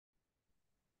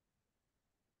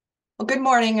Well, good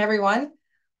morning, everyone.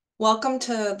 Welcome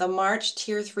to the March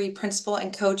Tier 3 Principal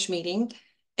and Coach meeting.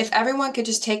 If everyone could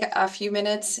just take a few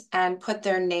minutes and put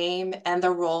their name and the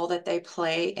role that they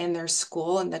play in their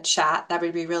school in the chat, that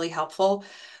would be really helpful.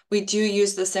 We do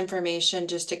use this information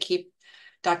just to keep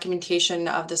documentation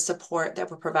of the support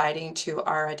that we're providing to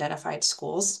our identified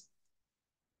schools.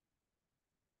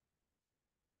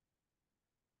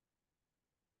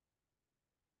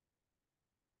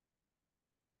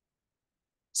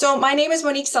 So my name is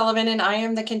Monique Sullivan and I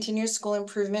am the Continuous School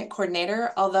Improvement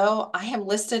Coordinator. Although I am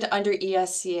listed under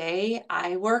ESCA,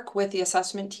 I work with the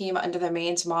assessment team under the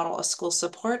Maine's Model of School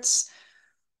Supports,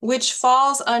 which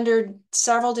falls under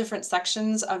several different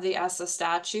sections of the ESSA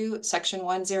statute, Section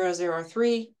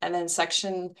 1003, and then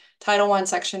Title I,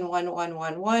 Section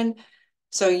 1111.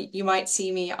 So you might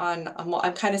see me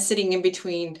I'm kind of sitting in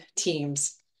between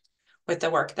teams with the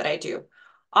work that I do.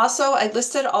 Also, I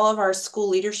listed all of our school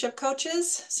leadership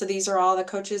coaches. So these are all the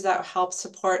coaches that help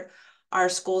support our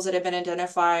schools that have been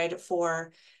identified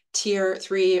for Tier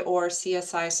 3 or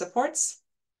CSI supports.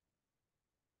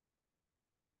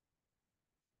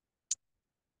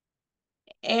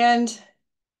 And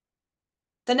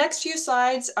the next few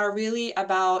slides are really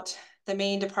about the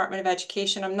Maine Department of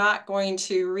Education. I'm not going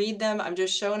to read them. I'm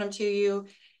just showing them to you,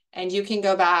 and you can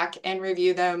go back and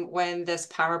review them when this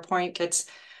PowerPoint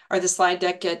or the slide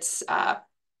deck gets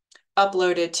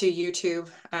uploaded to YouTube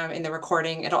in the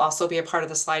recording. It'll also be a part of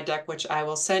the slide deck, which I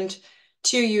will send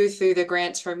to you through the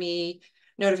Grants for Me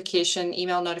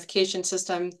email notification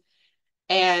system.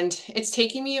 And it's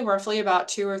taking me roughly about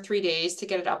 2 or 3 days to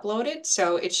get it uploaded.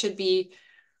 So it should be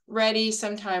ready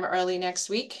sometime early next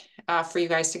week for you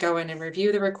guys to go in and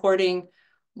review the recording,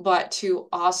 but to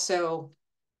also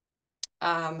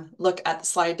look at the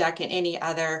slide deck and any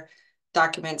other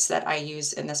documents that I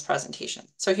use in this presentation.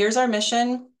 So here's our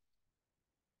mission.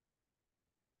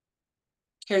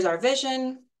 Here's our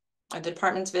vision, the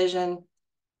department's vision,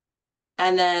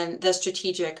 and then the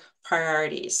strategic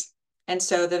priorities. And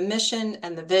so the mission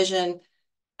and the vision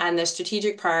and the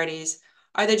strategic priorities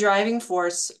are the driving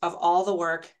force of all the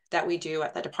work that we do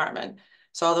at the department.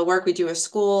 So all the work we do with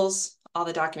schools, all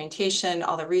the documentation,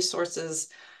 all the resources,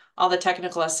 all the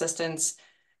technical assistance,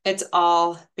 it's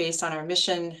all based on our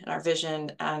mission and our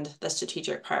vision and the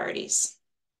strategic priorities.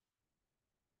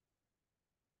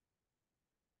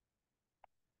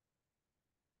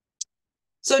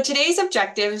 So today's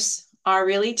objectives are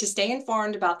really to stay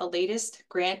informed about the latest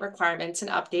grant requirements and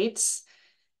updates,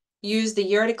 use the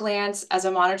year at a glance as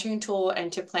a monitoring tool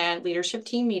and to plan leadership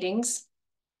team meetings,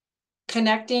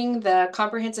 connecting the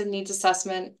comprehensive needs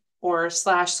assessment or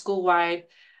 / school-wide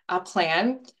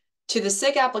plan to the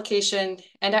SIG application.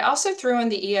 And I also threw in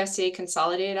the ESA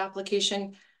consolidated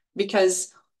application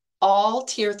because all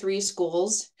Tier 3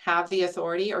 schools have the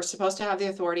authority or supposed to have the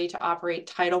authority to operate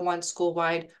Title I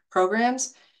school-wide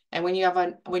programs. And when you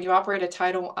operate a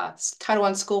Title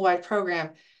I school-wide program,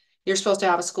 you're supposed to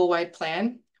have a school-wide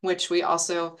plan, which we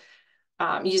also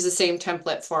use the same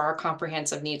template for our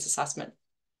comprehensive needs assessment.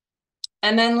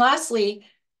 And then lastly,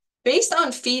 based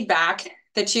on feedback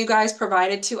that you guys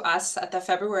provided to us at the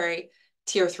February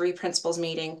Tier 3 principals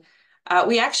meeting,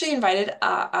 we actually invited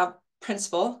a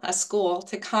principal, a school,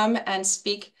 to come and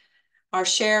speak or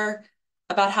share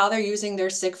about how they're using their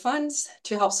SIG funds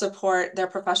to help support their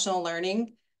professional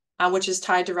learning, which is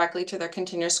tied directly to their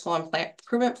continuous school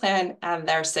improvement plan and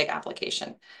their SIG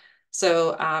application.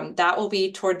 So that will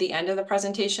be toward the end of the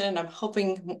presentation, and I'm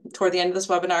hoping toward the end of this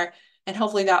webinar, and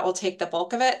hopefully that will take the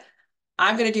bulk of it.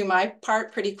 I'm going to do my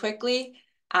part pretty quickly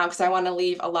because I want to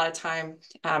leave a lot of time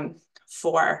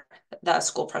for the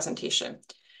school presentation.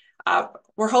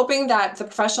 We're hoping that the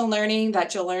professional learning,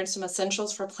 that you'll learn some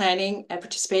essentials for planning and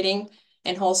participating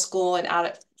in whole school and out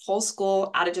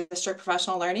of district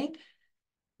professional learning,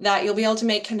 that you'll be able to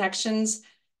make connections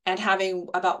and having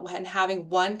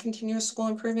one continuous school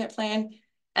improvement plan,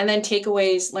 and then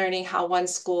takeaways, learning how one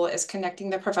school is connecting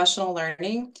their professional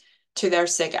learning to their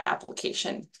SIG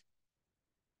application.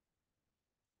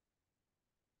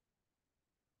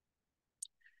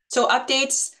 So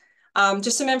updates,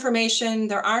 just some information.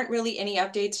 There aren't really any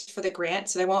updates for the grant,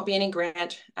 so there won't be any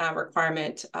grant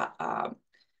requirement kind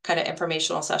of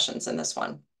informational sessions in this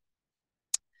one.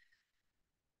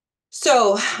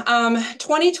 So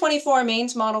 2024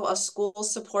 Maine's Model of School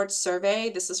Support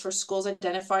Survey. This is for schools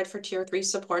identified for Tier 3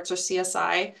 supports or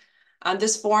CSI.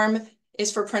 This form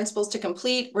is for principals to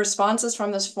complete. Responses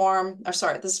from this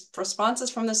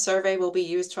survey will be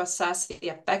used to assess the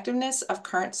effectiveness of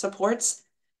current supports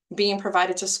being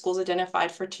provided to schools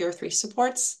identified for Tier 3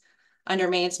 supports under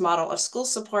Maine's Model of School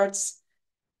Supports,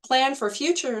 plan for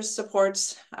future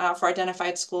supports for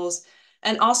identified schools,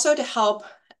 and also to help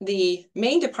the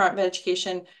Maine Department of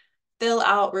Education fill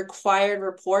out required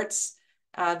reports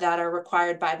that are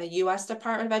required by the U.S.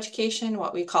 Department of Education,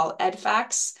 what we call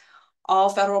EdFacts. All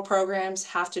federal programs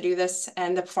have to do this,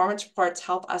 and the performance reports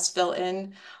help us fill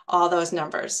in all those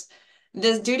numbers.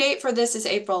 The due date for this is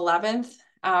April 11th,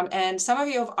 and some of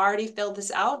you have already filled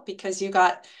this out because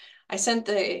I sent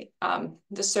the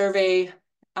survey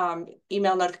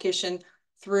email notification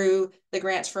through the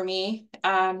Grants for Me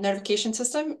notification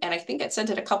system, and I think I sent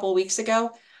it a couple of weeks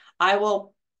ago. I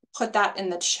will put that in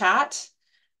the chat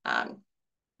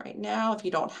right now if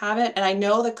you don't have it. And I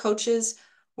know the coaches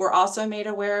were also made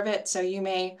aware of it, so you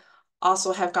may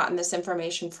also have gotten this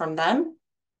information from them.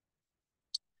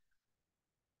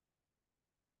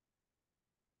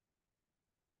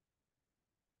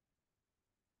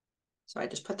 So I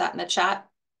just put that in the chat.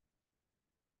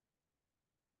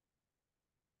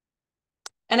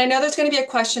 And I know there's going to be a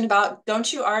question about,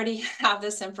 don't you already have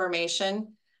this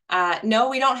information? No,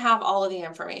 we don't have all of the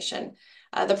information.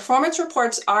 The performance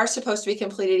reports are supposed to be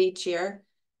completed each year,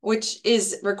 which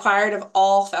is required of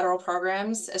all federal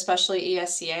programs, especially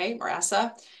ESCA or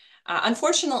ESSA.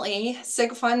 Unfortunately,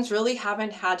 SIG funds really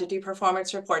haven't had to do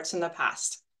performance reports in the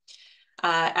past.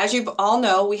 As you all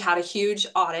know, we had a huge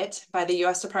audit by the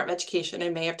U.S. Department of Education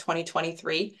in May of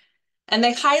 2023, and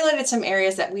they highlighted some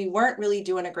areas that we weren't really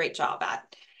doing a great job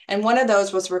at. And one of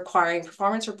those was requiring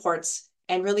performance reports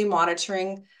and really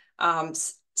monitoring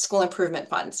school improvement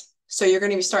funds. So you're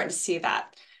going to be starting to see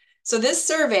that. So this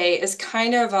survey is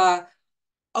kind of a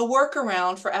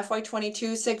workaround for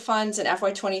FY22 SIG funds and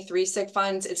FY23 SIG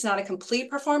funds. It's not a complete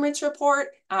performance report,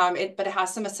 but it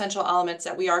has some essential elements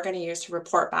that we are going to use to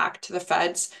report back to the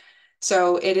feds.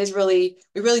 So it is we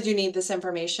really do need this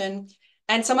information.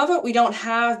 And some of it we don't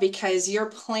have because your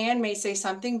plan may say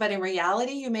something, but in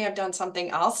reality, you may have done something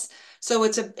else. So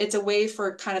it's a way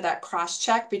for kind of that cross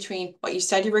check between what you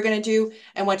said you were going to do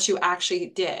and what you actually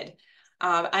did.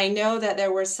 I know that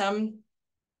there were some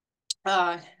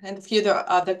and a few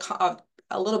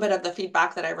a little bit of the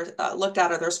feedback that I looked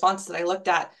at, or the responses that I looked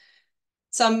at,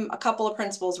 a couple of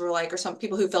principals were like, or some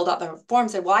people who filled out the form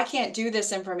said, well, I can't do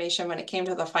this information when it came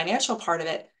to the financial part of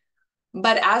it.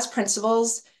 But as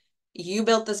principals, you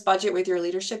built this budget with your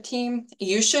leadership team.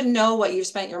 You should know what you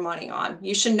spent your money on.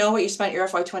 You should know what you spent your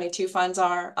FY22 funds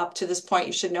are up to this point.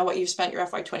 You should know what you spent your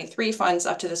FY23 funds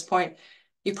up to this point.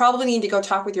 You probably need to go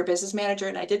talk with your business manager.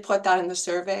 And I did put that in the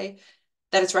survey,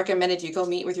 that it's recommended you go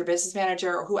meet with your business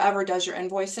manager or whoever does your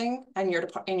invoicing in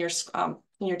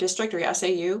your district or your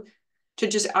SAU to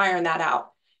just iron that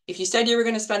out. If you said you were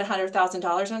going to spend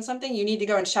 $100,000 on something, you need to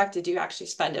go and check, did you actually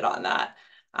spend it on that?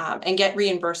 And get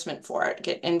reimbursement for it,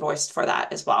 get invoiced for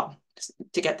that as well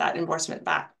to get that endorsement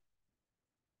back.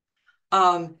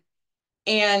 And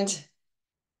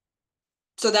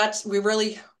so we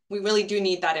really do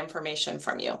need that information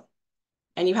from you.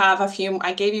 And you have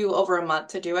I gave you over a month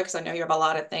to do it because I know you have a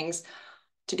lot of things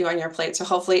to do on your plate. So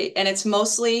hopefully, and it's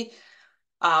mostly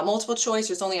multiple choice.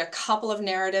 There's only a couple of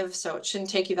narratives, so it shouldn't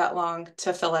take you that long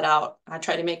to fill it out. I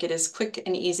try to make it as quick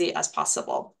and easy as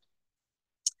possible.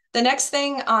 The next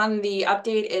thing on the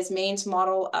update is Maine's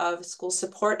model of school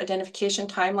support identification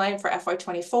timeline for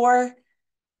FY24.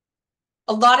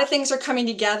 A lot of things are coming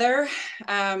together.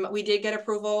 We did get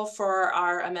approval for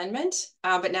our amendment,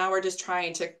 but now we're just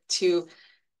trying to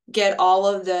get all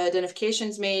of the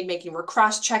identifications made, we're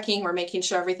cross-checking, we're making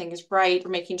sure everything is right,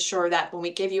 we're making sure that when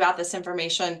we give you out this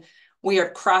information, we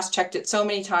have cross-checked it so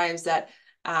many times that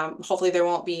hopefully there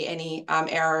won't be any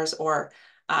errors or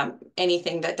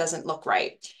anything that doesn't look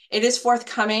right. It is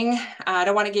forthcoming. I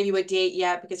don't want to give you a date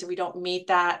yet because if we don't meet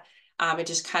that, it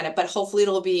just kind of, but hopefully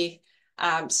it'll be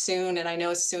soon. And I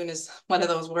know soon is one of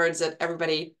those words that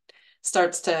everybody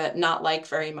starts to not like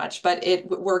very much, but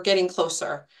we're getting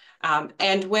closer.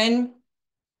 And when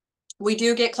we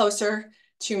do get closer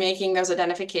to making those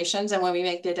identifications, and when we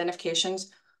make the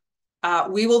identifications,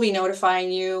 we will be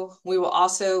notifying you. We will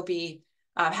also be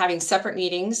having separate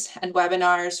meetings and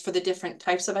webinars for the different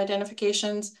types of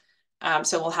identifications.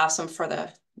 So we'll have some for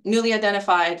the newly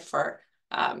identified. For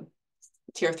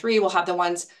Tier 3, we'll have the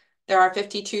ones, there are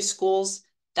 52 schools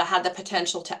that had the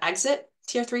potential to exit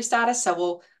Tier 3 status. So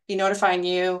we'll be notifying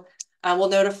you. We'll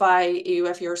notify you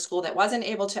if you're a school that wasn't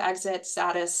able to exit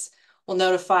status. We'll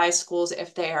notify schools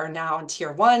if they are now in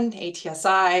Tier 1,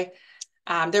 ATSI.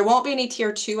 There won't be any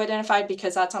Tier 2 identified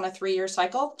because that's on a 3-year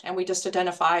cycle. And we just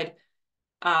identified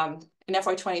in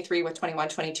FY23 with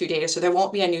 21-22 data. So there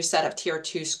won't be a new set of Tier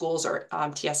 2 schools or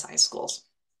TSI schools.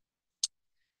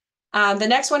 The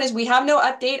next one is we have no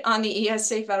update on the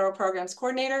ESA Federal Programs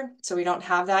Coordinator. So we don't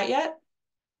have that yet.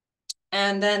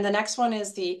 And then the next one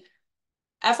is the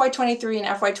FY23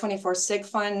 and FY24 SIG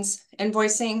funds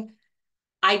invoicing.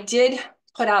 I did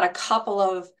put out a couple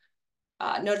of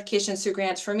notifications through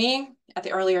Grants for Me at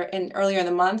the earlier in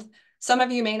the month. Some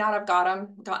of you may not have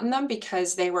gotten them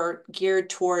because they were geared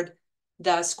toward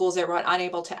the schools that were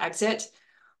unable to exit.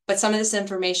 But some of this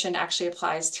information actually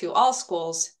applies to all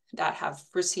schools that have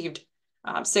received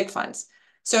SIG funds.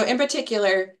 So in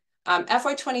particular,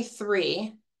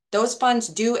 FY23, those funds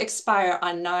do expire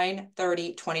on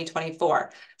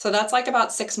 9/30/2024. So that's like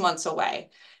about 6 months away.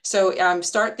 So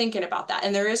start thinking about that.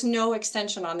 And there is no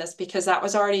extension on this because that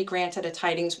was already granted a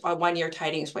 1-year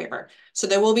tidings waiver. So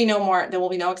there will be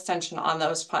no extension on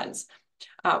those funds.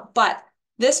 But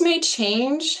this may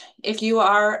change if you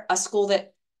are a school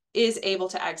that is able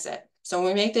to exit. So when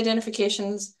we make the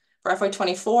identifications for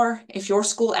FY24, if your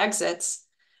school exits,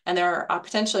 and there are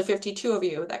potentially 52 of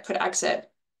you that could exit,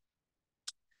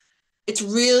 it's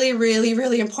really, really,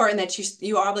 really important that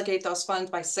you obligate those funds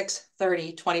by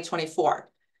 6/30/2024.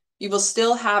 You will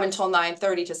still have until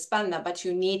 9/30 to spend them, but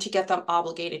you need to get them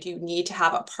obligated. You need to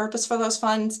have a purpose for those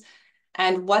funds.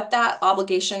 And what that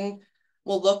obligation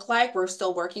will look like, we're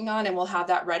still working on, and we'll have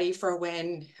that ready for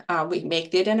when we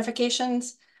make the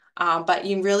identifications. But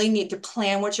you really need to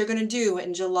plan what you're going to do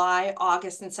in July,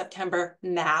 August, and September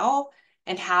now,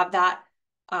 and have that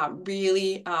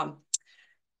really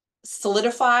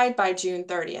solidified by June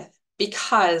 30th,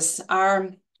 because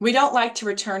we don't like to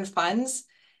return funds.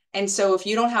 And so if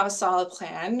you don't have a solid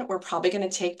plan, we're probably going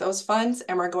to take those funds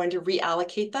and we're going to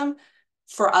reallocate them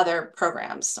for other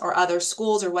programs or other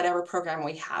schools or whatever program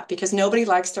we have, because nobody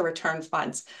likes to return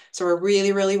funds. So we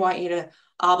really, really want you to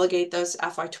obligate those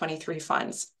FY23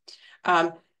 funds.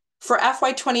 For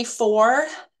FY24,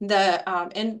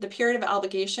 in the period of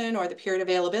obligation or the period of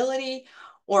availability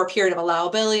or period of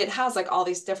allowability, it has like all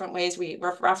these different ways we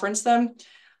reference them.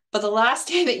 But the last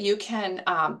day that you can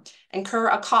incur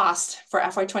a cost for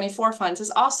FY24 funds is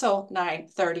also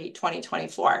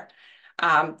 9/30/2024.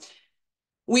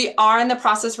 We are in the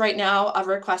process right now of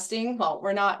requesting, well,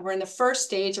 we're in the first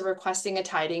stage of requesting a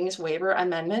tidings waiver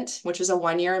amendment, which is a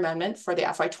 1-year amendment for the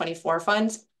FY24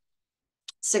 funds,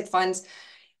 SIG funds.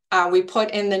 We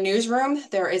put in the newsroom,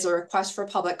 there is a request for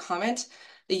public comment.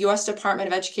 The U.S. Department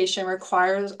of Education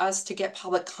requires us to get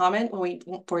public comment when we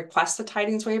request the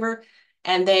tidings waiver,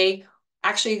 and they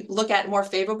actually look at more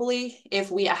favorably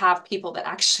if we have people that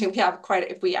actually,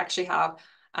 if we actually have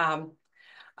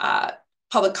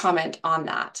public comment on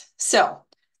that. So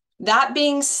that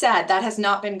being said, that has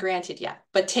not been granted yet,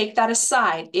 but take that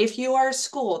aside. If you are a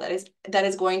school that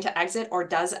is going to exit or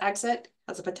does exit,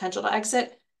 has a potential to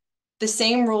exit, the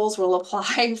same rules will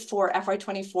apply for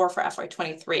FY24 for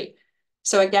FY23.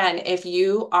 So again, if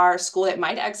you are a school that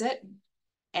might exit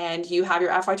and you have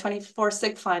your FY24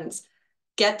 SIG funds,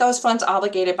 get those funds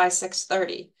obligated by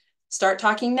 6/30. Start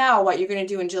talking now what you're going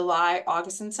to do in July,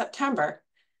 August, and September,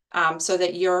 so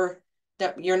that you're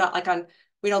not like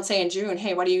we don't say in June,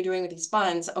 hey, what are you doing with these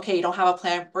funds? Okay, you don't have a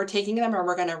plan. We're taking them and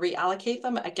we're going to reallocate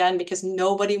them again, because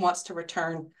nobody wants to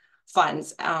return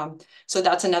funds. So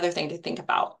that's another thing to think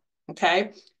about.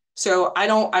 Okay, so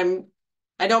I'm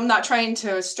not trying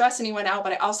to stress anyone out,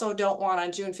 but I also don't want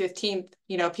on June 15th,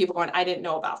 people going, I didn't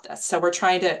know about this. So we're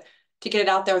trying to get it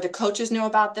out there. The coaches know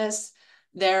about this.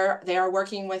 They are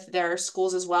working with their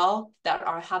schools as well that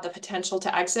have the potential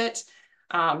to exit.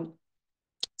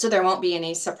 So there won't be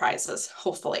any surprises,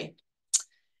 hopefully.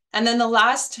 And then the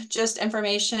last just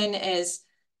information is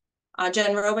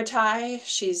Jen Robitaille.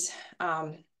 She's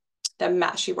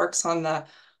she works on the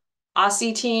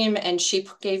Aussie team, and she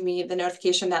gave me the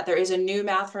notification that there is a new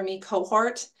Math for Me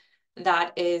cohort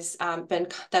that is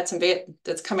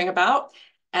that's coming about.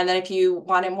 And then if you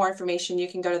wanted more information, you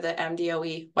can go to the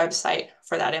MDOE website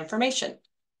for that information.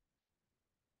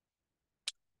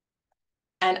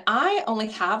 And I only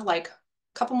have like a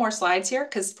couple more slides here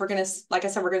because like I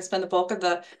said, we're gonna spend the bulk of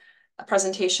the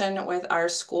presentation with our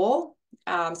school.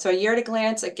 So a year at a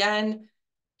glance, again,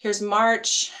 here's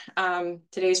March.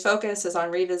 Today's focus is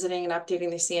on revisiting and updating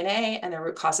the CNA and the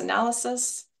root cause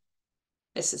analysis.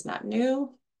 This is not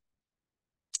new.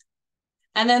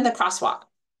 And then the crosswalk.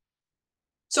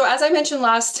 So as I mentioned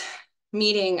last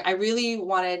meeting, I really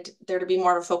wanted there to be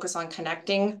more of a focus on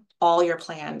connecting all your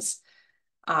plans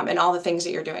and all the things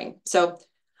that you're doing. So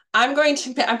I'm going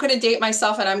to date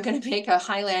myself, and I'm going to make a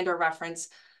Highlander reference,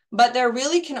 but there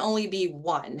really can only be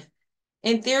one.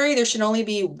 In theory, there should only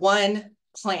be one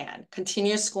plan,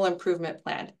 continuous school improvement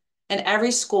plan. And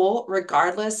every school,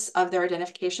 regardless of their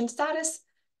identification status,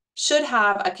 should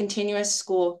have a continuous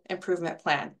school improvement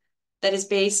plan that is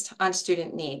based on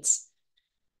student needs.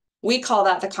 We call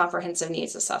that the comprehensive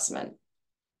needs assessment.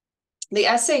 The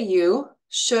SAU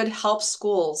should help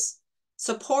schools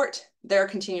support their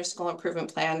continuous school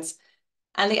improvement plans.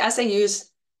 And the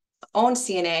SAU's own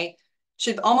CNA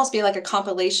should almost be like a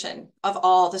compilation of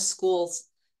all the schools'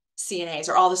 CNAs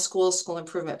or all the schools' school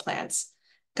improvement plans.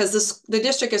 Because the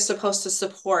district is supposed to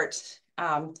support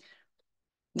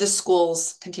the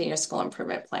school's continuous school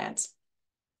improvement plans.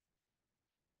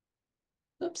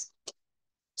 Oops.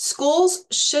 Schools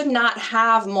should not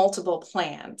have multiple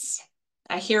plans.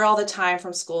 I hear all the time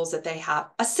from schools that they have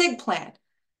a SIG plan,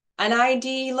 an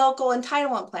ID local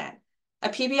entitlement plan, a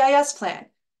PBIS plan,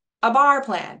 a BAR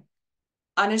plan,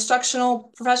 an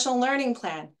instructional professional learning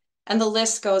plan, and the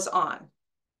list goes on.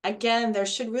 Again, there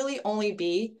should really only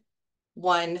be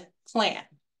one plan.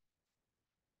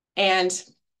 And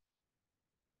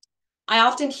I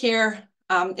often hear,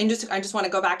 I just want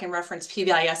to go back and reference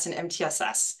PBIS and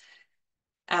MTSS.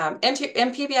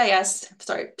 PBIS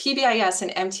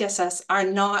and MTSS are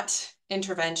not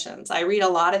interventions. I read a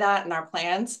lot of that in our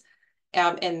plans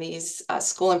in these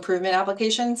school improvement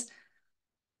applications.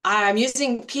 I'm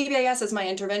using PBIS as my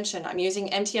intervention. I'm using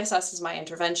MTSS as my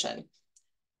intervention.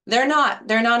 They're not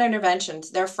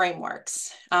interventions, they're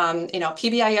frameworks.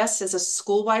 PBIS is a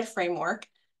school-wide framework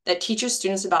that teaches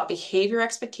students about behavior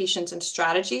expectations and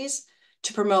strategies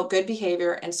to promote good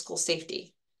behavior and school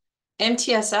safety.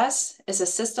 MTSS is a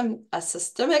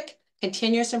systemic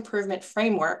continuous improvement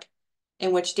framework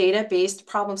in which data-based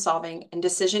problem solving and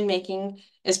decision-making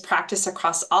is practiced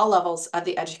across all levels of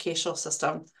the educational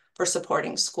system for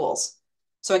supporting schools.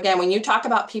 So again, when you talk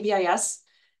about PBIS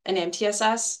and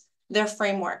MTSS, they're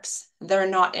frameworks, they're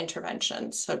not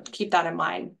interventions. So keep that in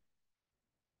mind.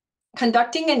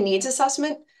 Conducting a needs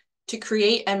assessment to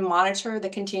create and monitor the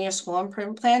continuous school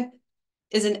improvement plan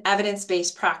is an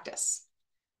evidence-based practice.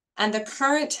 And the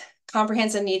current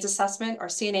comprehensive needs assessment or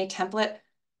CNA template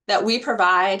that we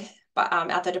provide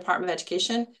at the Department of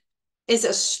Education is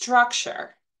a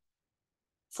structure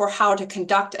for how to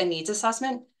conduct a needs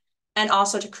assessment and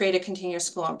also to create a continuous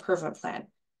school improvement plan.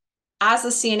 As the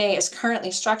CNA is currently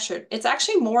structured, it's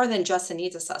actually more than just a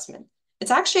needs assessment.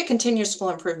 It's actually a continuous school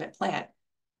improvement plan,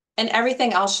 and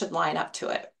everything else should line up to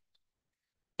it.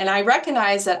 And I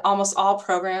recognize that almost all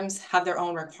programs have their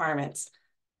own requirements,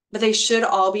 but they should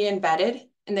all be embedded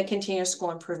in the continuous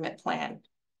school improvement plan.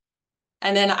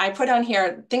 And then I put on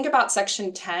here, think about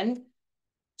section 10.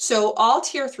 So all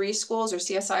tier 3 schools or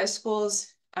CSI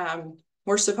schools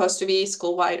were supposed to be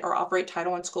school-wide or operate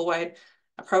Title I school-wide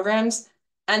programs.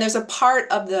 And there's a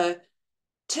part of the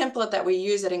template that we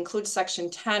use that includes section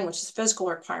 10, which is physical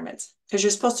requirements, because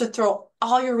you're supposed to throw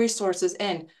all your resources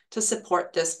in to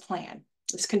support this plan,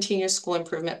 this continuous school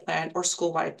improvement plan or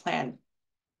school-wide plan.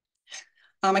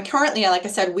 Currently, like I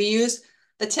said, we use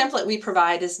the template we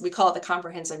provide we call it the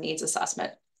comprehensive needs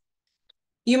assessment.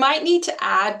 You might need to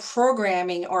add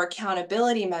programming or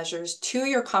accountability measures to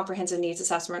your comprehensive needs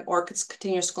assessment or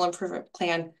continuous school improvement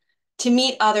plan to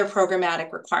meet other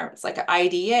programmatic requirements like an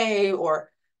IDA or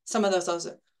some of those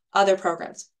other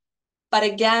programs. But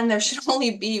again, there should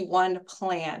only be one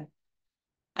plan.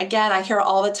 Again, I hear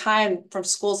all the time from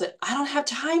schools that I don't have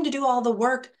time to do all the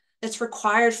work that's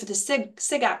required for the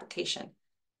SIG application.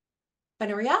 But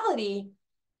in reality,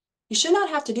 you should not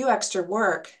have to do extra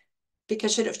work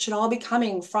because it should all be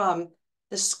coming from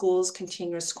the school's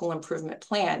continuous school improvement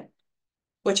plan,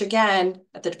 which again,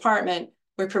 at the department,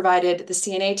 we provided the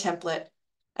CNA template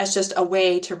as just a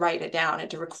way to write it down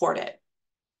and to record it.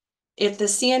 If the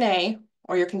CNA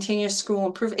or your continuous school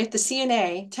improvement, if the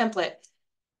CNA template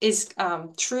is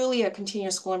truly a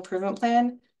continuous school improvement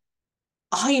plan,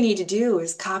 all you need to do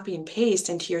is copy and paste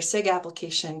into your SIG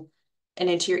application and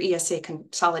into your ESA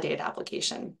consolidated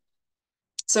application.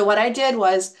 So what I did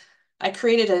was I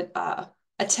created a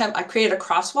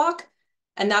crosswalk,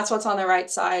 and that's what's on the right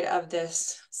side of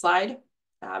this slide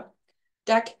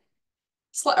deck,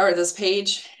 or this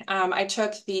page. I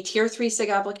took the Tier 3 SIG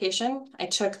application. I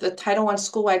took the Title I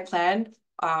school-wide plan,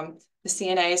 the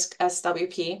CNA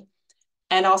SWP,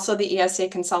 and also the ESA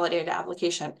consolidated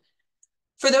application.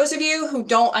 For those of you who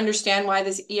don't understand why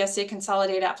this ESA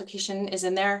consolidated application is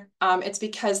in there, it's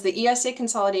because the ESA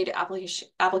consolidated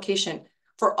application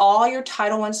for all your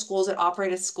Title I schools that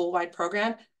operate a school-wide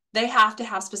program, they have to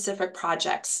have specific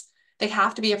projects. They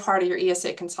have to be a part of your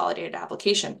ESA consolidated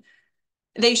application.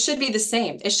 They should be the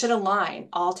same. It should align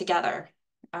all together.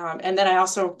 And then I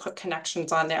also put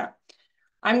connections on there.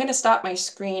 I'm going to stop my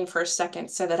screen for a second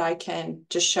so that I can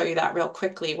just show you that real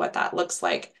quickly, what that looks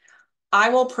like. I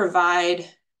will provide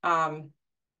a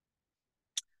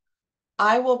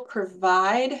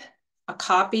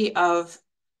copy of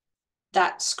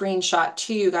that screenshot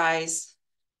to you guys.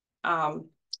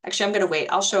 Actually, I'm going to wait.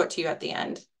 I'll show it to you at the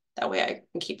end. That way I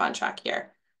can keep on track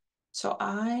here. So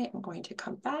I am going to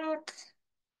come back.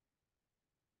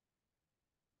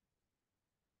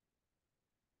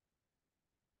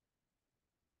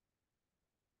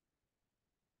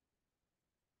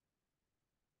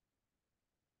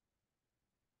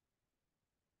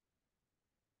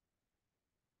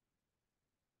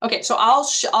 Okay, so I'll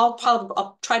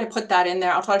try to put that in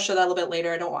there. I'll try to show that a little bit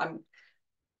later. I'm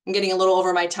getting a little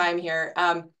over my time here.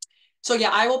 So yeah,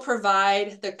 I will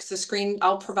provide the screen.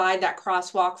 I'll provide that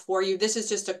crosswalk for you. This is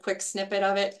just a quick snippet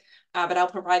of it, but I'll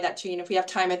provide that to you. And if we have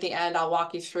time at the end, I'll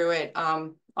walk you through it.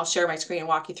 I'll share my screen and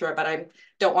walk you through it, but I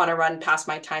don't want to run past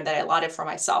my time that I allotted for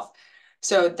myself.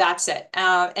 So that's it.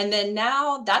 And then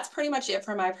now that's pretty much it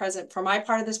for my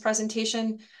part of this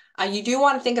presentation. You do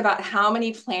want to think about how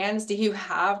many plans do you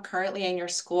have currently in your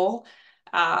school,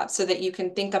 so that you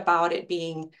can think about it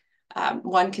being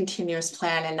one continuous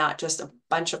plan and not just a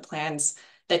bunch of plans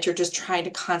that you're just trying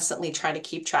to constantly try to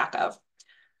keep track of.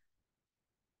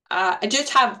 I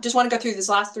just want to go through this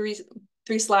last three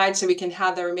slides so we can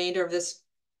have the remainder of this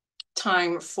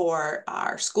time for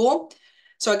our school.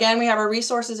 So again, we have our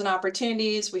resources and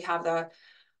opportunities. We have the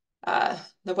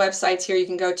websites here you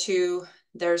can go to.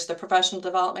 There's the professional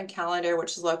development calendar,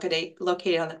 which is located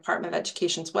on the Department of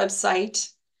Education's website.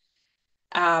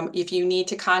 If you need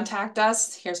to contact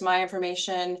us, here's my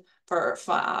information for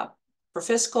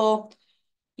fiscal.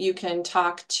 You can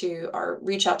talk to or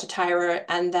reach out to Tyra,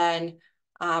 and then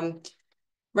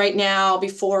right now,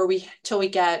 till we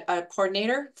get a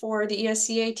coordinator for the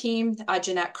ESCA team,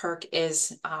 Jeanette Kirk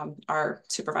is our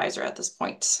supervisor at this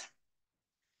point.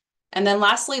 And then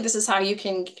lastly, this is how you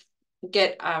can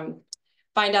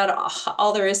find out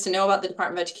all there is to know about the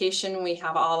Department of Education. We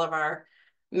have all of our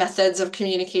methods of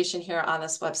communication here on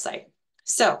this website.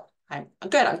 So I'm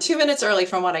good. I'm 2 minutes early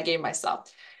from what I gave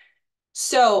myself.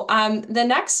 So the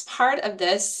next part of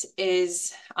this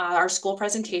is our school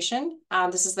presentation.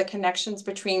 This is the connections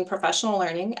between professional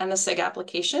learning and the SIG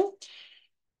application.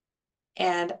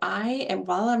 And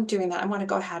while I'm doing that, I want to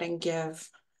go ahead and give,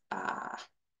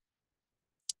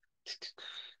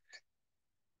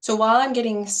 so while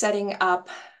I'm setting up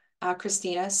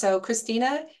Christina. So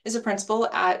Christina is a principal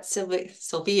at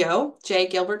Silvio J.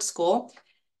 Gilbert School,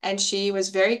 and she was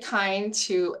very kind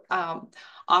to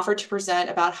offer to present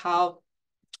about how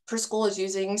her school is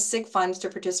using SIG funds to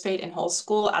participate in whole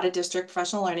school out-of-district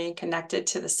professional learning connected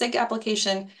to the SIG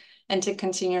application and to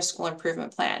continuous school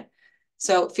improvement plan.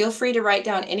 So feel free to write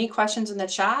down any questions in the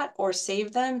chat or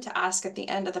save them to ask at the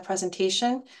end of the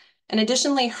presentation. And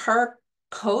additionally, her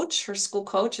school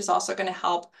coach, is also going to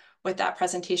help with that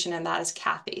presentation, and that is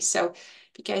Kathy. So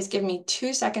if you guys give me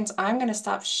 2 seconds, I'm going to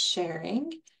stop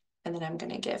sharing, and then I'm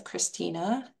going to give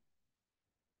Christina.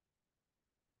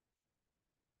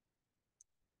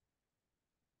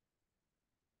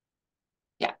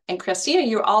 Yeah, and Christina,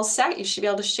 you're all set. You should be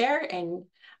able to share, and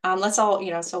let's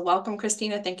all, so welcome,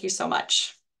 Christina. Thank you so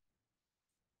much.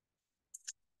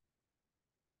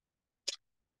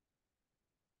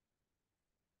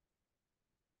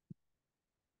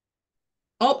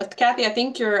 Oh, Kathy, I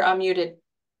think you're muted.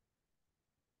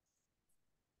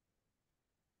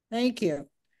 Thank you.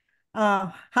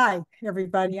 Hi,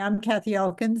 everybody. I'm Kathy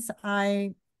Elkins.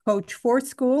 I coach 4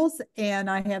 schools, and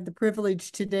I have the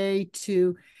privilege today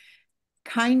to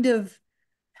kind of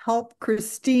help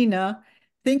Christina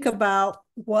think about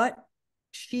what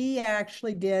she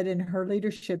actually did and her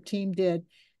leadership team did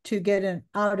to get an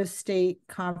out-of-state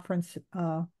conference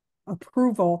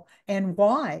approval and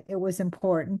why it was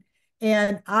important.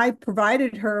 And I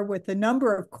provided her with a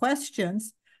number of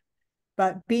questions,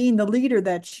 but being the leader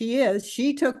that she is,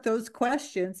 she took those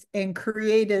questions and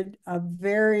created a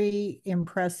very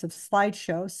impressive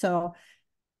slideshow. So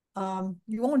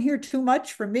you won't hear too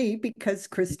much from me because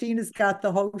Christina's got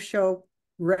the whole show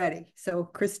ready. So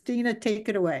Christina, take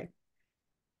it away.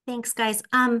 Thanks, guys.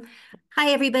 Hi,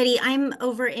 everybody. I'm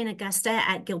over in Augusta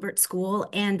at Gilbert School,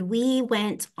 and we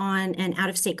went on an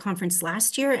out-of-state conference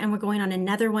last year, and we're going on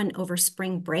another one over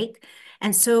spring break.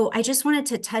 And so I just wanted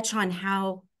to touch on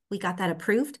how we got that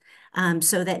approved,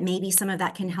 so that maybe some of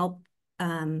that can help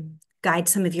guide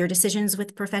some of your decisions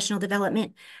with professional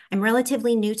development. I'm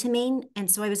relatively new to Maine, and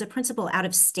so I was a principal out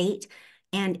of state,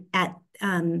 and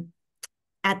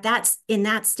in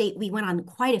that state, we went on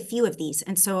quite a few of these.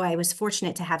 And so I was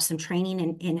fortunate to have some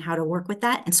training in how to work with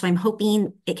that. And so I'm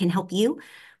hoping it can help you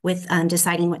with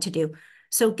deciding what to do.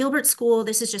 So Gilbert School,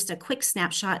 this is just a quick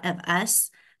snapshot of us.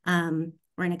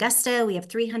 We're in Augusta. We have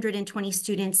 320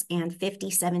 students and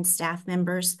 57 staff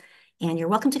members. And you're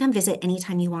welcome to come visit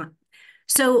anytime you want.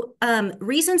 So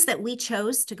reasons that we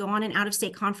chose to go on an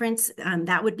out-of-state conference,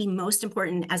 that would be most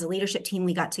important. As a leadership team,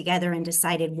 we got together and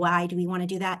decided, why do we want to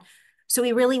do that? So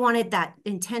we really wanted that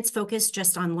intense focus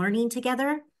just on learning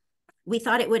together. We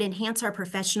thought it would enhance our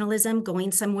professionalism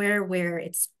going somewhere where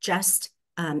it's just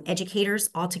educators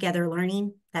all together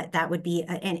learning. That would be,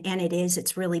 and it is,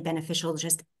 it's really beneficial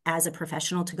just as a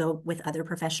professional to go with other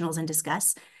professionals and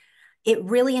discuss. It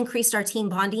really increased our team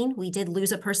bonding. We did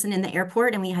lose a person in the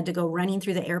airport and we had to go running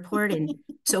through the airport. And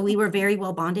so we were very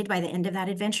well bonded by the end of that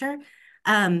adventure.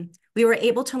 We were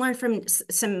able to learn from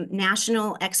some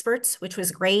national experts, which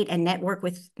was great, and network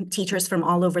with teachers from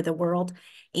all over the world.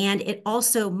 And it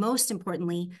also, most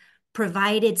importantly,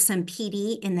 provided some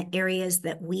PD in the areas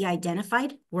that we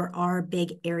identified were our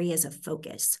big areas of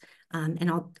focus.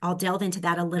 And I'll delve into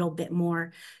that a little bit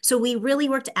more. So we really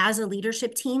worked as a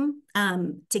leadership team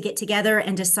to get together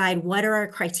and decide what are our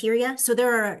criteria. So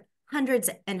there are hundreds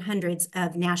and hundreds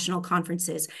of national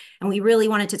conferences, and we really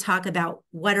wanted to talk about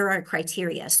what are our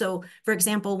criteria. So for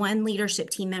example, one leadership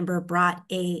team member brought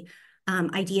a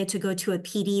idea to go to a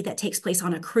PD that takes place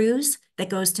on a cruise that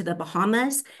goes to the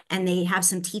Bahamas, and they have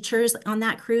some teachers on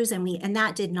that cruise, and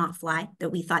that did not fly. That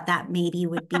we thought that maybe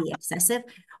would be excessive,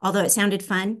 although it sounded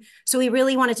fun. So we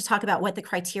really wanted to talk about what the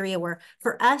criteria were.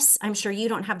 For us, I'm sure you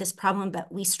don't have this problem, but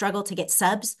we struggle to get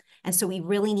subs. And so we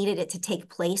really needed it to take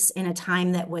place in a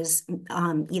time that was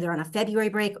either on a February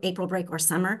break, April break, or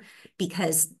summer,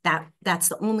 because that's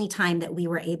the only time that we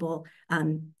were able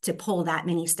to pull that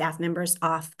many staff members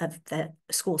off of the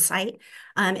school site.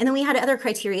 And then we had other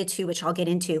criteria too, which I'll get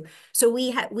into. So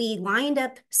we lined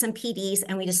up some PDs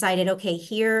and we decided, okay,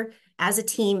 here as a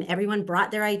team, everyone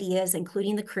brought their ideas,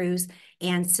 including the cruise,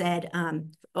 and said,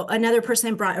 another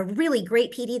person brought a really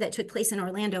great PD that took place in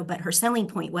Orlando, but her selling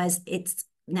point was it's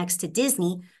next to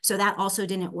Disney. So that also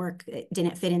didn't work. It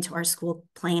didn't fit into our school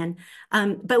plan.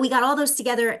 But we got all those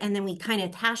together and then we kind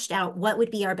of hashed out what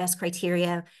would be our best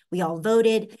criteria. We all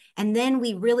voted. And then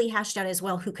we really hashed out as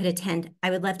well who could attend. I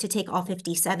would love to take all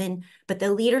 57, but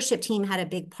the leadership team had a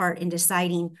big part in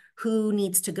deciding who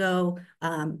needs to go,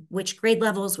 which grade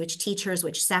levels, which teachers,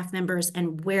 which staff members,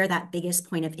 and where that biggest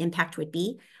point of impact would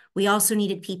be. We also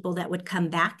needed people that would come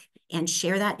back and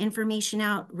share that information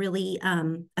out really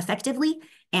effectively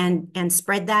and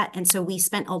spread that. And so we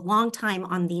spent a long time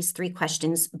on these 3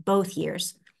 questions both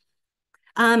years.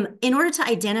 In order to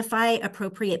identify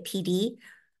appropriate PD,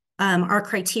 our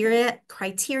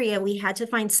criteria, we had to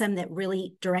find some that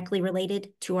really directly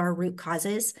related to our root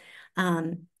causes.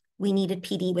 We needed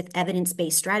PD with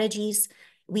evidence-based strategies.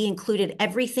 We included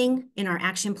everything in our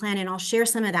action plan, and I'll share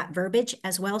some of that verbiage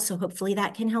as well, so hopefully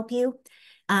that can help you.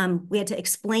 We had to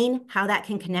explain how that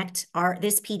can connect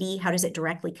this PD, how does it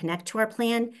directly connect to our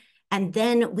plan? And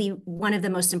then one of the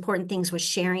most important things was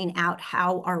sharing out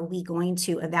how are we going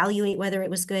to evaluate whether it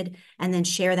was good, and then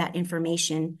share that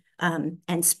information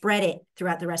and spread it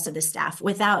throughout the rest of the staff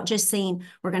without just saying,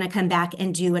 we're gonna come back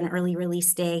and do an early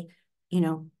release day,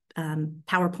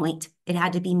 PowerPoint. It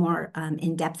had to be more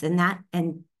in depth than that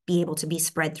and be able to be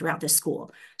spread throughout the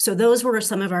school. So those were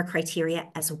some of our criteria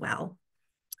as well.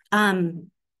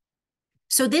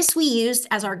 So this we used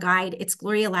as our guide. It's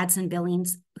Gloria Ladson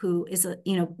Billings, who is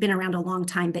been around a long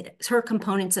time, but it's her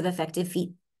components of effective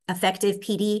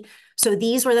PD. So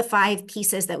these were the 5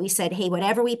 pieces that we said, hey,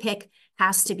 whatever we pick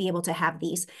has to be able to have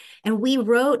these. And we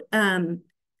wrote an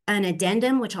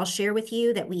addendum, which I'll share with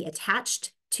you, that we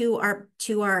attached to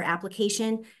our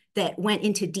application that went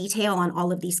into detail on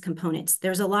all of these components.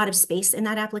 There's a lot of space in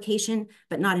that application,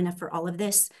 but not enough for all of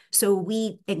this. So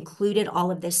we included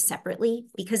all of this separately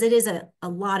because it is a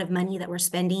lot of money that we're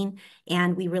spending,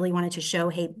 and we really wanted to show,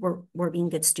 hey, we're being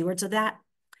good stewards of that.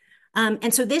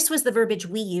 And so this was the verbiage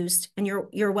we used, and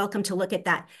you're welcome to look at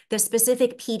that. The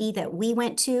specific PD that we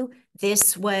went to,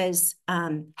 this was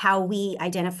how we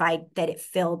identified that it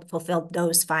fulfilled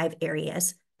those 5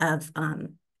 areas of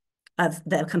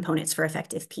the components for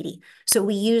effective PD. So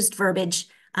we used verbiage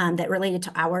that related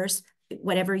to ours.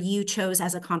 Whatever you chose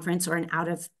as a conference or an out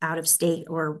of state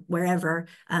or wherever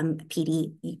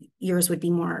PD, yours would be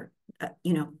more,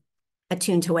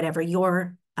 attuned to whatever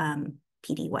your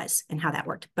PD was and how that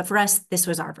worked. But for us, this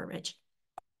was our verbiage.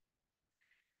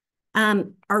 Our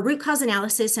root cause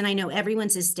analysis, and I know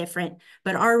everyone's is different,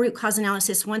 but our root cause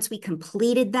analysis, once we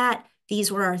completed that,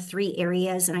 these were our 3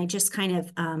 areas, and I just kind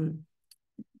of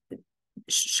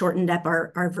shortened up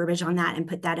our verbiage on that and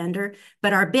put that under.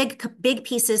 But our big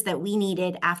pieces that we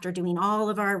needed after doing all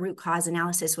of our root cause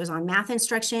analysis was on math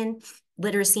instruction,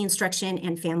 literacy instruction,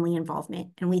 and family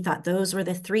involvement. And we thought those were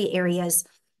the 3 areas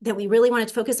that we really wanted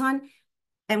to focus on.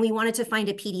 And we wanted to find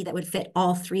a PD that would fit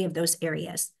all 3 of those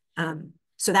areas.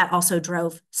 So that also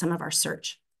drove some of our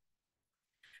search.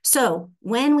 So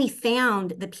when we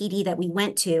found the PD that we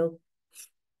went to,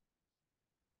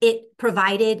 it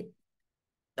provided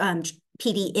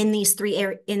PD in these three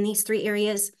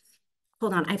areas.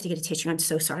 Hold on, I have to get a tissue. I'm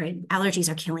so sorry. Allergies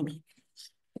are killing me.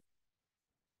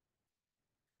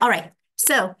 All right,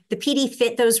 so the PD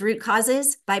fit those root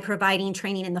causes by providing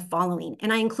training in the following.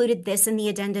 And I included this in the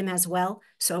addendum as well.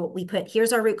 So we put,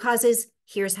 here's our root causes,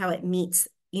 here's how it meets,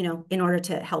 you know, in order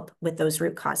to help with those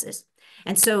root causes.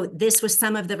 And so this was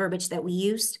some of the verbiage that we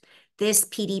used. This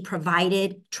PD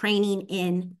provided training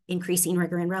in increasing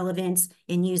rigor and relevance,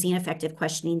 in using effective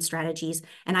questioning strategies.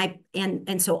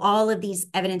 And so all of these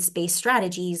evidence-based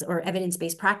strategies or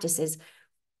evidence-based practices,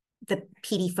 the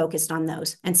PD focused on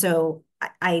those. And so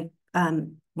I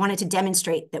wanted to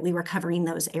demonstrate that we were covering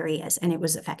those areas and it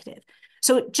was effective.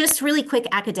 So just really quick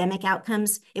academic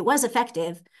outcomes, it was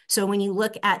effective. So when you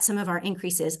look at some of our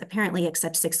increases, apparently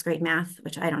except 6th grade math,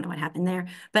 which I don't know what happened there,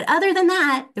 but other than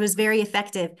that, it was very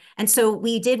effective. And so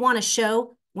we did want to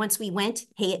show once we went,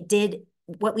 hey, it did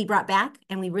what we brought back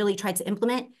and we really tried to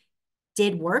implement,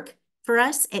 did work for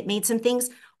us. It made some things.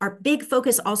 Our big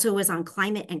focus also was on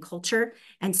climate and culture.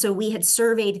 And so we had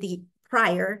surveyed the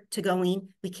prior to going,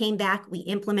 we came back, we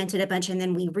implemented a bunch, and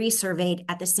then we resurveyed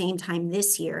at the same time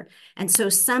this year. And so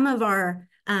some of our,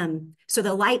 so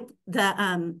the light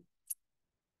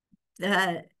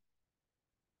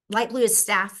blue is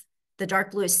staff, the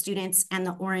dark blue is students, and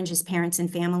the orange is parents and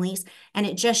families. And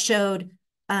it just showed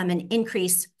an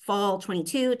increase fall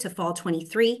 22 to fall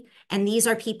 23. And these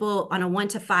are people on a 1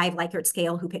 to 5 Likert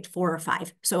scale who picked 4 or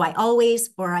 5. So I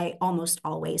always, or I almost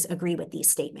always agree with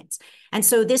these statements. And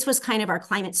so this was kind of our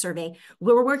climate survey.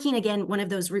 We were working, again, one of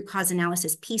those root cause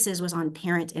analysis pieces was on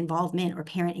parent involvement or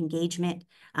parent engagement,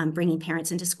 bringing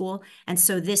parents into school. And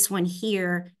so this one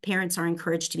here, parents are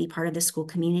encouraged to be part of the school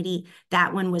community.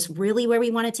 That one was really where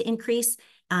we wanted to increase.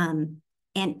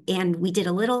 And we did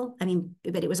a little, I mean,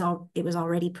 but it was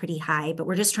already pretty high, but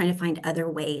we're just trying to find other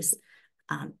ways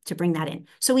to bring that in.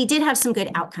 So we did have some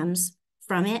good outcomes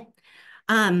from it.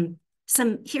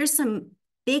 Here's some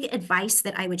big advice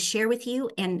that I would share with you,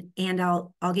 and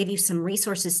I'll give you some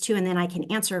resources too, and then I can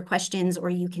answer questions or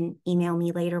you can email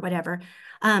me later, whatever.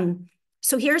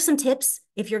 So here are some tips.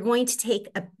 If you're going to take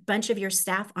a bunch of your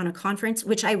staff on a conference,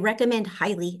 which I recommend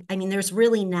highly, I mean, there's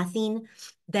really nothing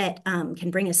that can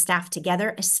bring a staff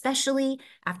together, especially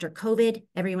after COVID.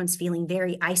 Everyone's feeling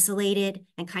very isolated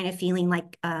and kind of feeling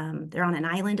like they're on an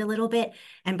island a little bit.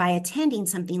 And by attending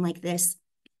something like this,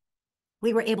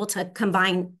 we were able to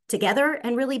combine together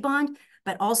and really bond,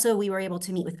 but also we were able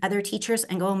to meet with other teachers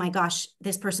and go, oh my gosh,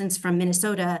 this person's from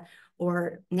Minnesota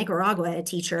or Nicaragua, a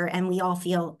teacher, and we all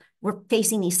feel we're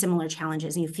facing these similar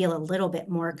challenges and you feel a little bit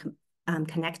more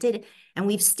connected. And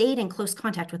we've stayed in close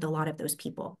contact with a lot of those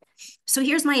people. So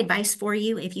here's my advice for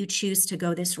you if you choose to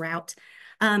go this route.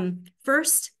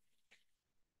 First,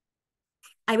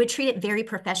 I would treat it very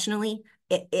professionally.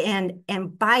 And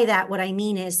by that, what I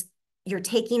mean is you're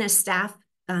taking a staff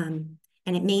and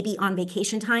it may be on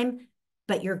vacation time,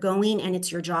 but you're going and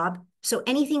it's your job. So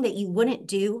anything that you wouldn't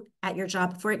do at your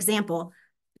job, for example,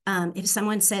 if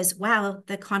someone says, wow,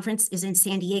 the conference is in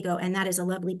San Diego and that is a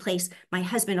lovely place. My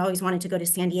husband always wanted to go to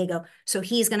San Diego. So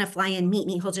he's going to fly and meet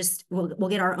me. We'll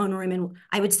get our own room. And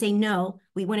I would say, no,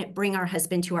 we wouldn't bring our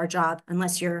husband to our job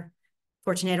unless you're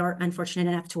fortunate or unfortunate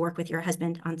enough to work with your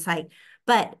husband on site.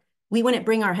 But we wouldn't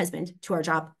bring our husband to our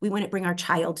job. We wouldn't bring our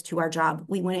child to our job.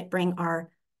 We wouldn't bring our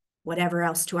whatever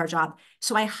else to our job.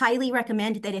 So I highly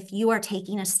recommend that if you are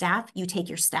taking a staff, you take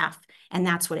your staff, and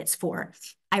that's what it's for.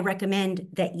 I recommend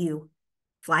that you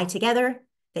fly together,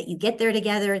 that you get there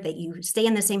together, that you stay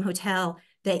in the same hotel,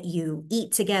 that you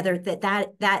eat together,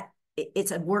 that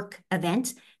it's a work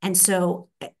event. And so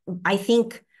I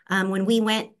think when we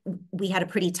went, we had a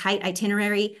pretty tight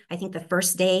itinerary. I think the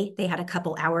first day they had a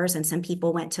couple hours and some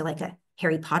people went to like a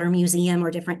Harry Potter museum or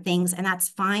different things, and that's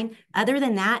fine. Other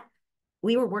than that,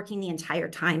 we were working the entire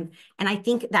time. And I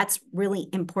think that's really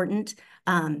important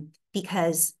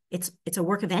because it's a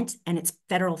work event and it's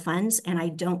federal funds. And I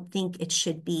don't think it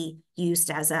should be used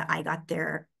as I got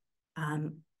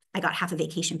half a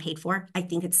vacation paid for. I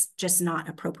think it's just not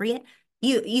appropriate.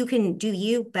 You can do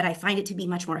you, but I find it to be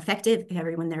much more effective if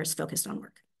everyone there is focused on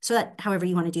work. So that however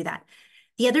you want to do that.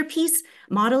 The other piece,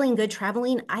 modeling good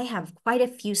traveling, I have quite a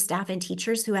few staff and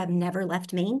teachers who have never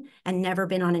left Maine and never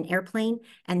been on an airplane.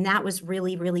 And that was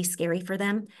really, really scary for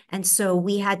them. And so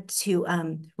we had to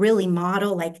really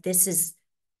model, like, this is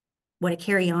what a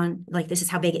carry-on, like this is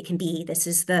how big it can be. This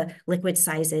is the liquid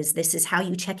sizes. This is how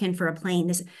you check in for a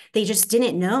plane. They just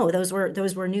didn't know. Those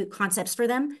were new concepts for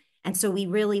them. And so we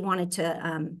really wanted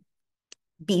to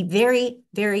be very,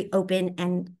 very open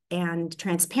and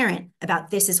transparent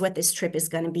about this is what this trip is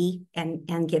going to be,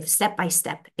 and give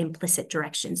step-by-step implicit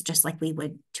directions, just like we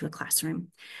would to a classroom.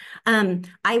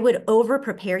 I would over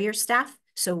prepare your staff.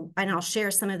 So, and I'll share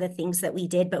some of the things that we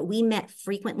did, but we met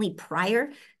frequently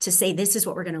prior to say, this is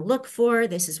what we're going to look for.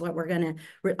 This is what we're going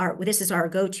to, this is our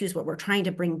go-tos, what we're trying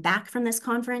to bring back from this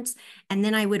conference. And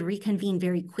then I would reconvene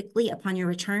very quickly upon your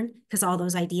return, because all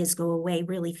those ideas go away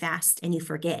really fast and you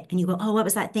forget and you go, oh, what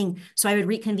was that thing? So I would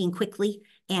reconvene quickly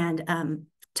and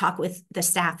talk with the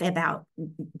staff about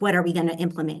what are we going to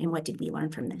implement and what did we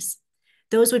learn from this?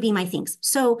 Those would be my things.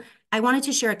 So I wanted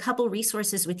to share a couple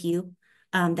resources with you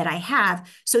that I have.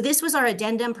 So this was our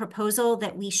addendum proposal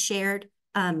that we shared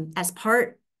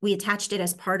we attached it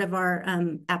as part of our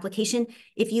application.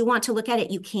 If you want to look at it,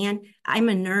 you can. I'm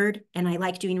a nerd and I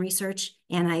like doing research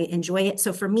and I enjoy it.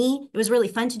 So for me, it was really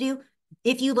fun to do.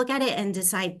 If you look at it and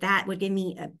decide that would give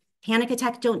me a panic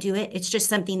attack, don't do it. It's just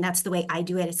something, that's the way I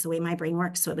do it. It's the way my brain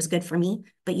works. So it was good for me,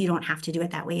 but you don't have to do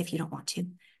it that way if you don't want to.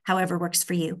 However works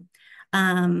for you.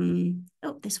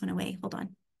 Oh, this went away. Hold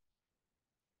on.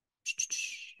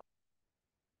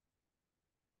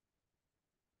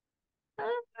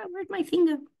 Where'd my thing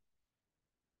go?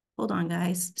 Hold on,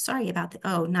 guys. Sorry about that.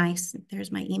 Oh, nice.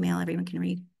 There's my email. Everyone can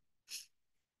read.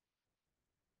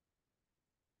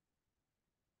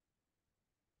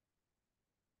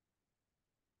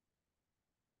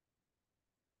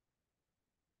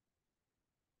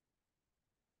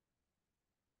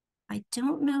 I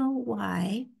don't know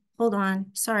why. Hold on.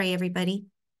 Sorry, everybody.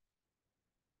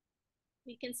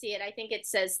 You can see it. I think it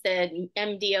says the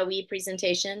MDOE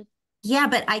presentation. Yeah,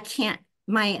 but I can't.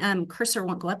 My cursor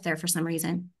won't go up there for some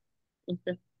reason.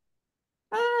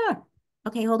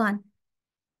 Okay, hold on.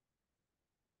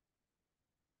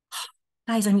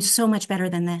 Guys, I'm so much better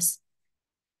than this.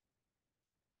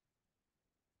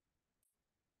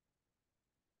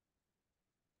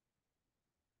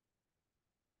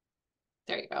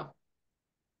 There you go.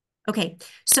 Okay,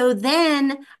 so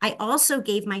then I also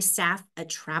gave my staff a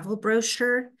travel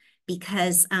brochure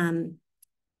because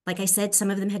like I said,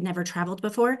 some of them had never traveled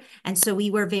before. And so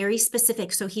we were very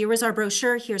specific. So here was our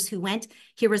brochure. Here's who went.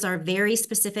 Here was our very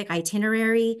specific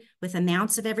itinerary with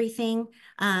amounts of everything.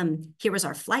 Here was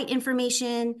our flight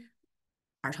information,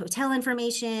 our hotel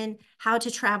information, how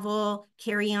to travel,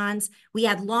 carry-ons. We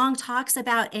had long talks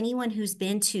about anyone who's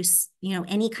been to,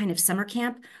 any kind of summer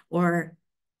camp or,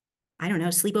 I don't know,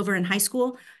 sleepover in high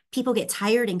school. People get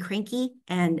tired and cranky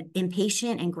and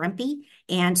impatient and grumpy.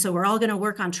 And so we're all going to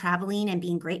work on traveling and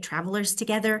being great travelers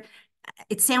together.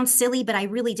 It sounds silly, but I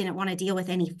really didn't want to deal with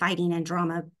any fighting and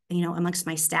drama, amongst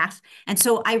my staff. And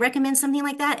so I recommend something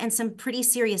like that and some pretty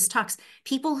serious talks.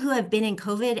 People who have been in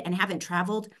COVID and haven't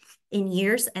traveled in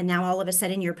years, and now all of a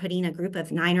sudden you're putting a group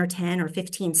of 9 or 10 or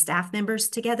 15 staff members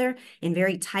together in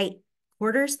very tight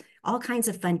quarters, all kinds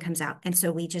of fun comes out. And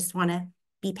so we just want to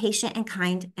be patient and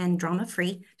kind and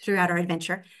drama-free throughout our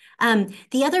adventure.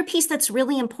 The other piece that's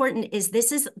really important is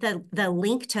this is the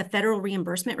link to federal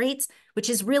reimbursement rates, which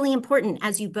is really important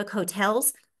as you book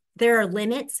hotels. There are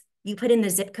limits. You put in the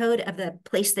zip code of the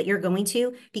place that you're going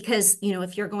to, because,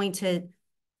 if you're going to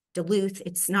Duluth,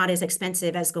 it's not as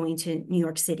expensive as going to New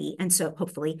York City. And so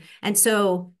hopefully, and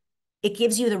so it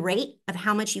gives you the rate of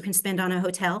how much you can spend on a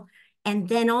hotel. And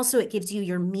then also it gives you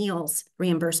your meals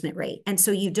reimbursement rate. And so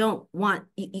you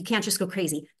can't just go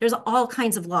crazy. There's all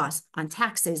kinds of laws on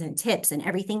taxes and tips and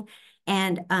everything.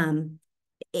 And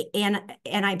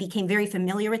I became very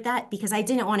familiar with that because I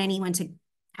didn't want anyone to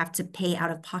have to pay out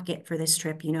of pocket for this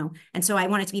trip, And so I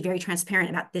wanted to be very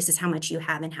transparent about this is how much you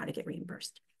have and how to get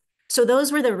reimbursed. So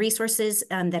those were the resources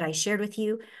that I shared with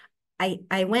you.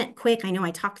 I went quick. I know I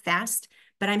talked fast,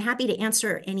 but I'm happy to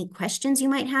answer any questions you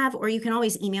might have, or you can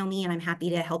always email me and I'm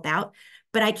happy to help out.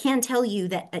 But I can tell you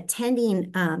that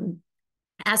attending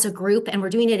as a group, and we're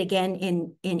doing it again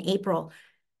in April,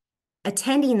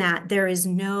 attending that, there's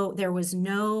no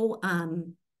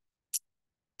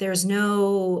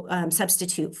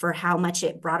substitute for how much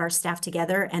it brought our staff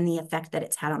together and the effect that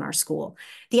it's had on our school.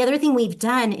 The other thing we've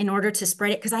done in order to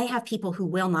spread it, because I have people who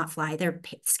will not fly, they're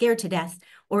scared to death,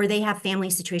 or they have family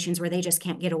situations where they just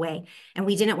can't get away, and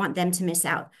we didn't want them to miss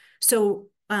out. So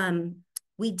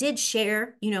we did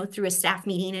share, through a staff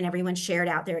meeting, and everyone shared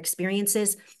out their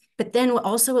experiences. But then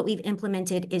also what we've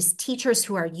implemented is teachers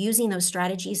who are using those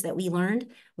strategies that we learned.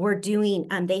 We're doing,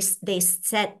 they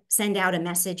send out a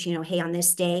message, hey, on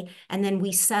this day, and then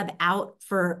we sub out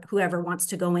for whoever wants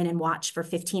to go in and watch for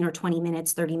 15 or 20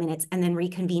 minutes, 30 minutes, and then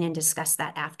reconvene and discuss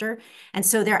that after. And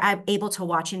so they're able to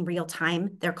watch in real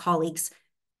time their colleagues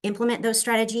implement those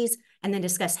strategies, and then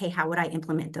discuss, hey, how would I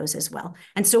implement those as well?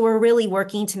 And so we're really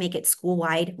working to make it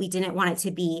school-wide. We didn't want it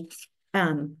to be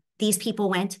these people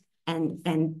went,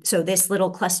 and so this little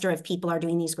cluster of people are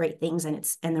doing these great things,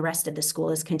 and the rest of the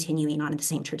school is continuing on the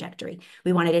same trajectory.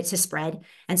 We wanted it to spread,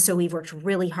 and so we've worked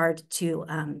really hard to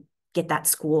get that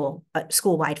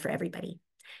school-wide for everybody.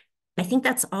 I think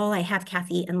that's all I have,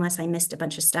 Kathy, unless I missed a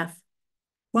bunch of stuff.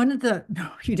 No,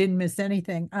 you didn't miss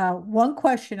anything. One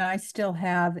question I still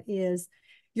have is,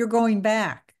 you're going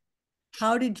back.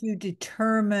 How did you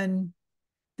determine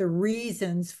the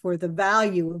reasons for the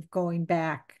value of going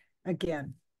back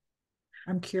again?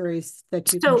 I'm curious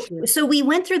that you can share. So we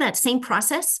went through that same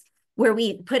process where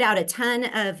we put out a ton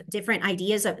of different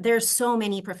ideas. There's so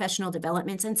many professional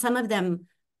developments, and some of them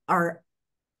are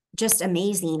just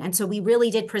amazing. And so we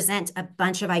really did present a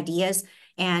bunch of ideas,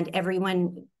 and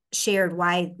everyone shared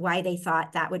why they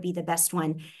thought that would be the best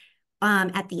one.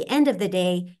 At the end of the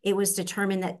day, it was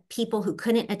determined that people who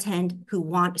couldn't attend,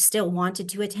 who still wanted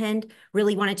to attend,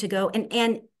 really wanted to go.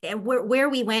 And where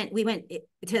we went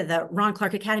to the Ron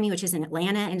Clark Academy, which is in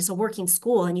Atlanta, and it's a working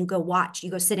school, and you go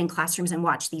sit in classrooms and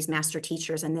watch these master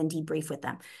teachers and then debrief with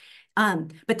them.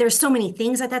 But there's so many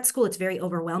things at that school, it's very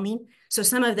overwhelming. So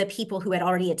some of the people who had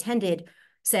already attended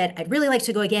said, I'd really like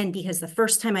to go again, because the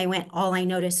first time I went, all I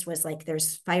noticed was like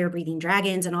there's fire-breathing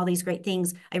dragons and all these great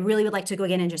things. I really would like to go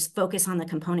again and just focus on the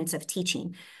components of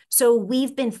teaching. So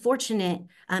we've been fortunate.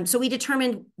 So we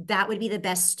determined that would be the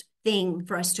best thing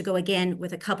for us to go again,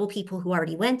 with a couple people who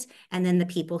already went, and then the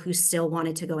people who still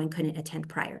wanted to go and couldn't attend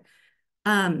prior.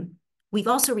 We've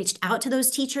also reached out to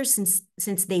those teachers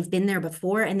since they've been there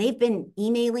before, and they've been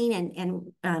emailing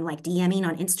and like DMing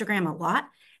on Instagram a lot.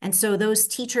 And so those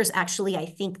teachers, actually, I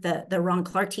think the Ron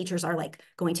Clark teachers are like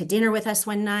going to dinner with us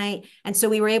one night. And so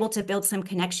we were able to build some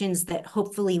connections that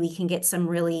hopefully we can get some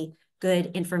really good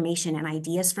information and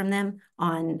ideas from them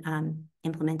on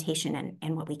implementation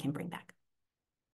and what we can bring back.